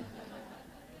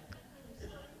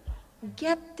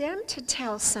 Get them to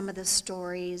tell some of the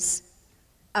stories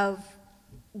of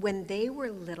when they were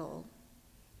little,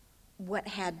 what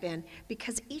had been,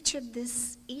 because each of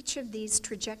these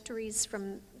trajectories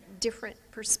from different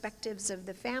perspectives of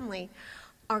the family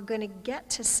are going to get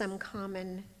to some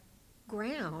common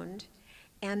ground,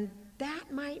 and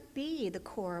that might be the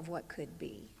core of what could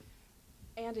be.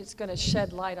 And it's going to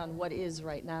shed light on what is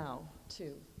right now,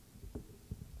 too,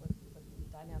 what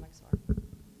the dynamics are.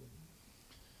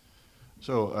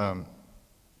 So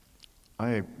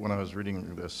when I was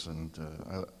reading this, and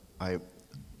I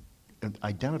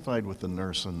identified with the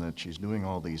nurse in that she's doing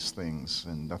all these things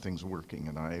and nothing's working,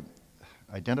 and I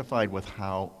identified with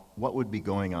what would be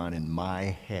going on in my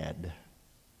head.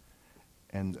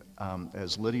 And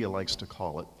as Lydia likes to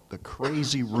call it, the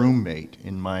crazy roommate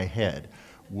in my head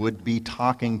would be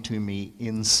talking to me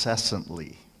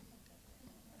incessantly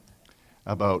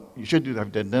about, you should do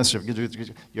that, this,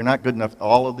 you're not good enough,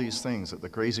 all of these things that the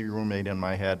crazy roommate in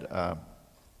my head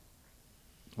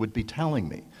would be telling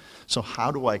me. So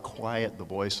how do I quiet the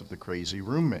voice of the crazy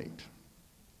roommate?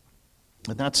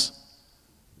 And that's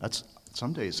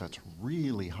some days that's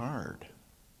really hard.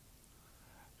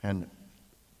 And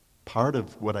part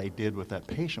of what I did with that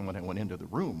patient when I went into the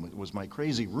room was my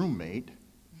crazy roommate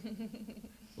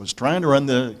was trying to run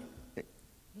the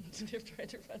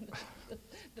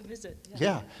the visit.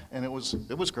 yeah, and it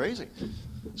was crazy.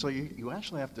 So you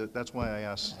actually have to, that's why I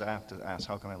ask staff to ask,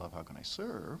 how can I love, how can I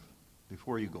serve,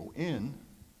 before you go in,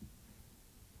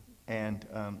 and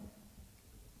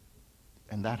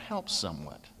that helps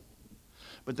somewhat.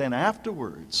 But then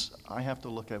afterwards, I have to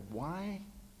look at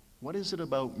what is it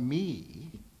about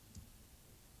me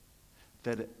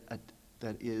that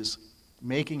is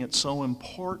making it so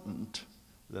important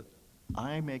that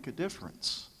I make a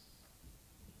difference?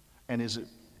 And is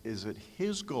it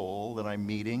his goal that I'm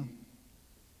meeting?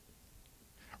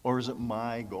 Or is it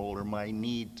my goal or my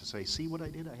need to say, see what I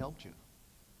did? I helped you.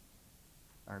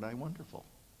 Aren't I wonderful?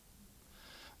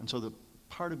 And so the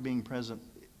part of being present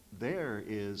there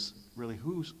is really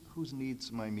whose needs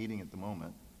am I meeting at the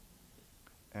moment?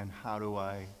 And how do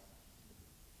I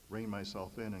rein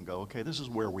myself in and go, okay, this is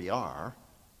where we are.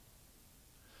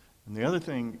 And the other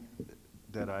thing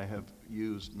that I have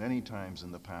used many times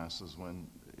in the past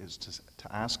is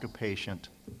to ask a patient,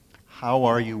 how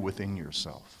are you within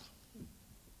yourself?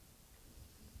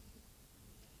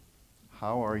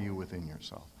 How are you within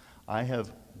yourself? I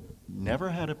have never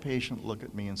had a patient look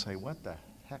at me and say, what the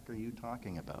heck are you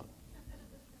talking about?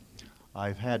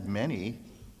 I've had many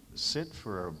sit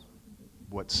for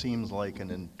what seems like an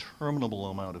interminable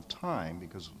amount of time,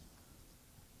 because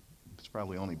it's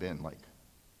probably only been like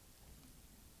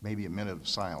maybe a minute of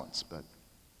silence, but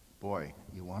boy,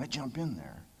 you want to jump in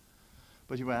there.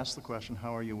 But you ask the question,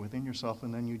 how are you within yourself?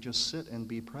 And then you just sit and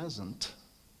be present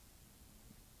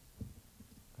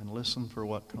and listen for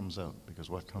what comes out, because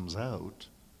what comes out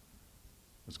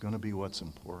is going to be what's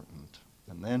important.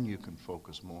 And then you can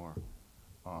focus more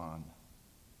on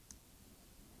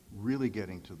really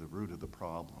getting to the root of the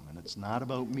problem. And it's not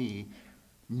about me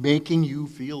making you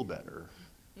feel better,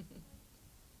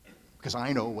 because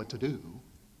I know what to do.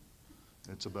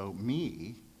 It's about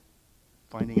me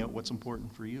finding out what's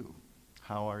important for you.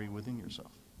 How are you within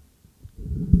yourself?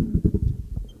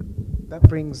 That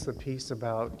brings the piece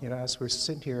about, as we're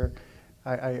sitting here,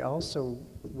 I also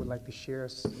would like to share,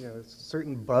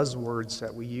 certain buzzwords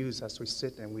that we use as we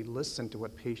sit and we listen to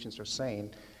what patients are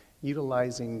saying,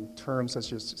 utilizing terms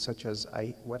such as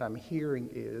what I'm hearing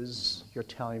is, you're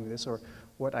telling me this, or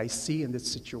what I see in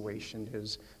this situation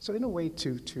is. So in a way,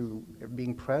 to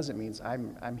being present means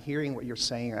I'm hearing what you're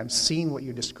saying, I'm seeing what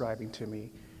you're describing to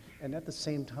me, and at the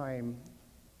same time,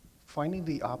 finding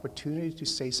the opportunity to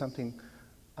say something,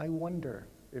 I wonder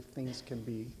if things can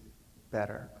be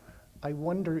better. I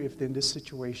wonder if in this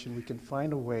situation we can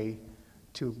find a way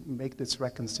to make this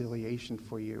reconciliation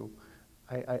for you.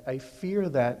 I fear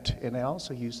that, and I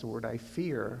also use the word I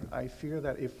fear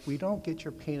that if we don't get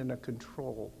your pain under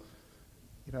control,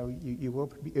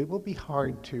 it will be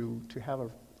hard to have a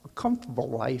comfortable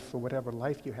life, or whatever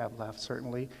life you have left,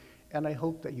 certainly, and I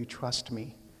hope that you trust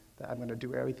me, that I'm going to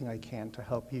do everything I can to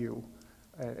help you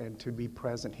and to be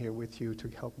present here with you, to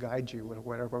help guide you in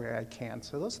whatever way I can.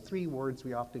 So those three words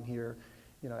we often hear,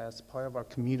 as part of our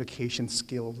communication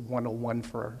skills 101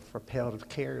 for palliative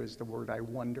care is the word I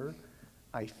wonder,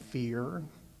 I fear,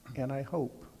 and I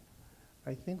hope.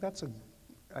 I think that's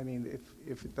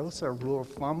if those are rule of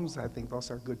thumbs, I think those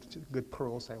are good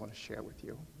pearls I want to share with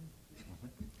you.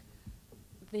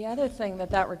 The other thing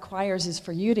that requires is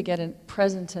for you to get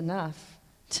present enough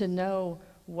to know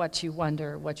what you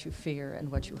wonder, what you fear, and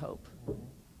what you hope.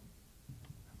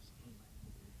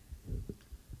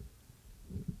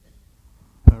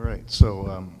 All right,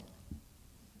 so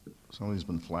somebody's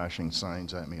been flashing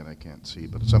signs at me and I can't see,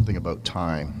 but it's something about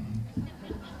time.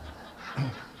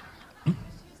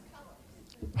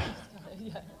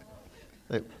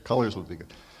 Hey, colors would be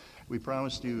good. We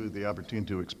promised you the opportunity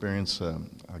to experience a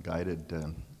guided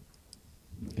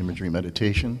imagery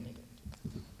meditation,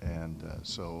 and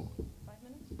so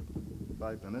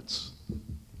 5 minutes.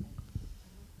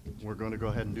 We're going to go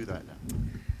ahead and do that now.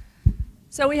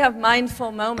 So we have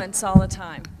mindful moments all the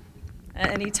time.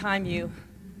 Anytime you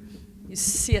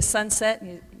see a sunset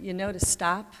and you know to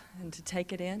stop and to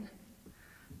take it in.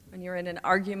 When you're in an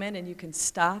argument and you can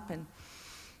stop and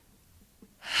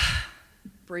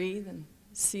breathe and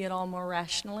see it all more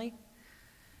rationally.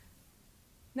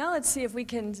 Now let's see if we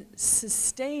can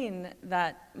sustain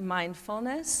that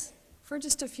mindfulness for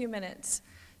just a few minutes.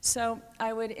 So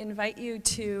I would invite you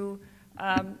to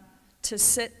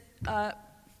sit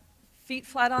feet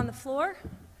flat on the floor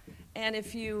And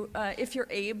if you're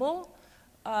able,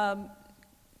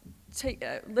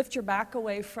 lift your back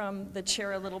away from the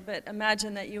chair a little bit.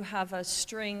 Imagine that you have a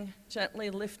string gently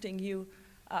lifting you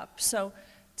up. So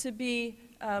to be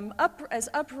as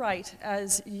upright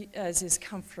as is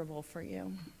comfortable for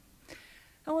you.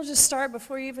 And we'll just start,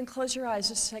 before you even close your eyes,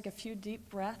 just take a few deep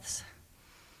breaths.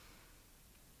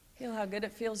 Feel how good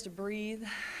it feels to breathe.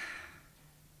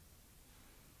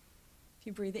 If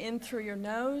you breathe in through your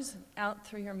nose and out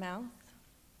through your mouth,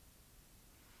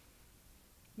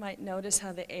 you might notice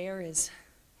how the air is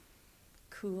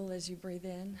cool as you breathe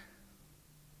in.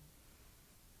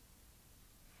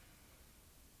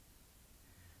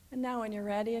 And now when you're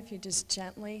ready, if you just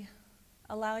gently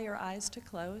allow your eyes to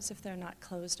close if they're not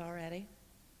closed already.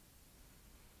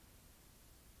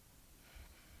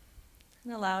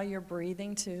 And allow your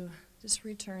breathing to just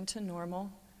return to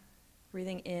normal,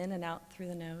 breathing in and out through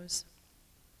the nose.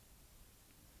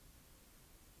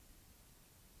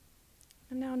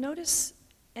 And now notice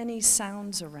any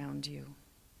sounds around you.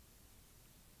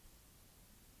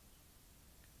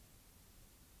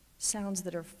 Sounds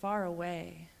that are far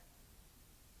away.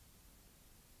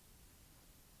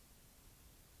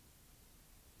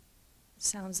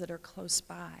 Sounds that are close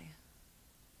by.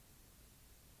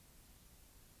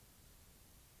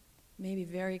 Maybe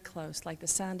very close, like the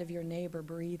sound of your neighbor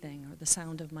breathing or the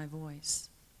sound of my voice.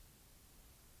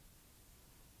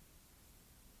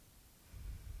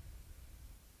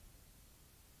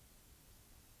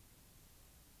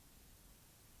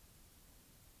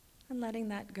 And letting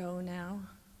that go now.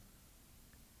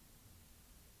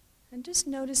 And just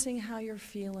noticing how you're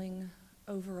feeling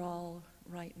overall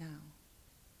right now.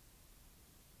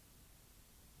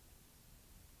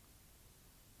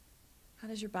 How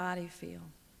does your body feel?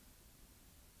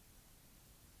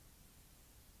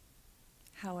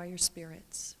 How are your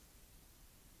spirits?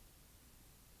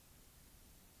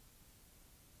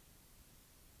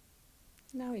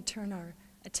 Now we turn our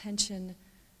attention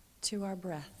to our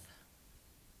breath.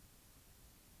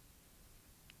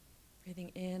 Breathing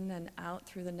in and out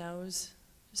through the nose,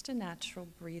 just a natural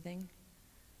breathing.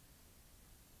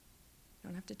 You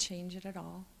don't have to change it at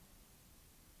all.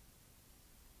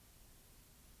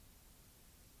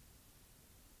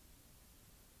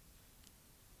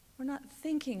 We're not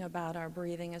thinking about our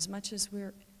breathing as much as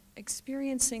we're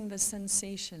experiencing the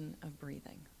sensation of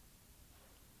breathing.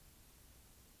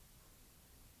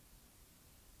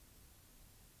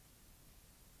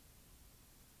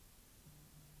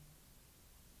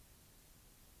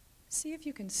 See if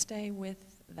you can stay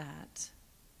with that,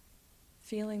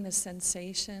 feeling the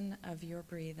sensation of your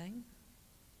breathing.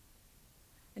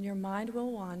 And your mind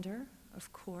will wander,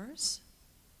 of course.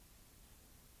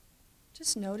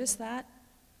 Just notice that.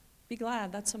 Be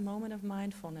glad that's a moment of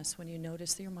mindfulness when you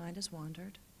notice that your mind has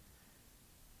wandered.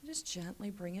 Just gently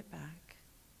bring it back,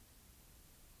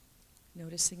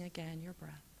 noticing again your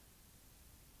breath.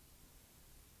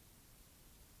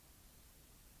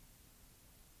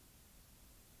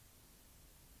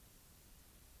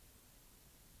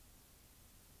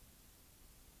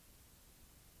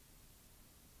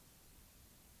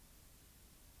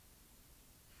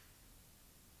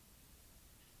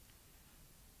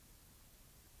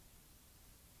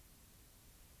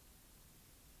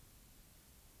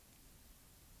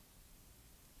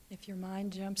 If your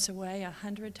mind jumps away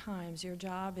 100 times, your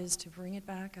job is to bring it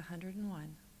back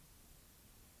 101.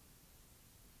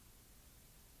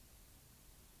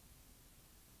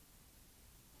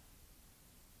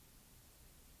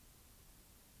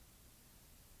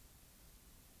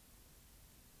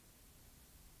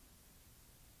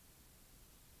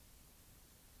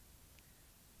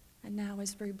 And now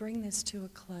as we bring this to a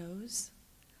close,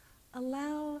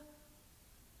 allow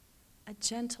a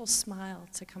gentle smile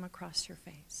to come across your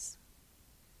face.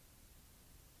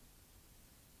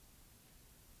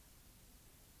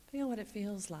 Feel what it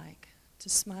feels like to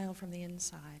smile from the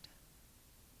inside.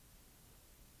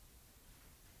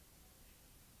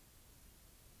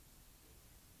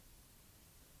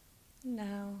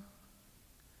 Now,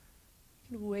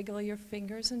 you can wiggle your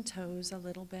fingers and toes a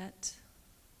little bit.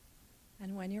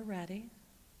 And when you're ready,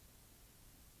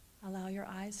 allow your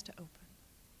eyes to open.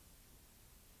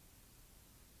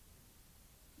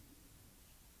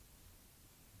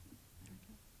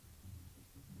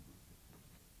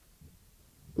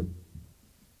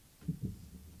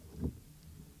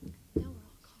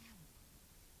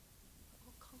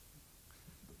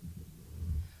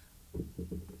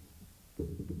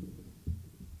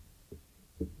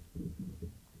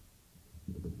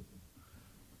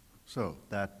 So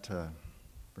that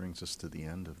brings us to the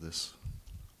end of this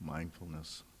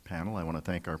mindfulness panel. I want to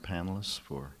thank our panelists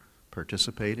for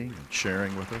participating and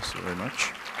sharing with us very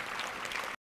much.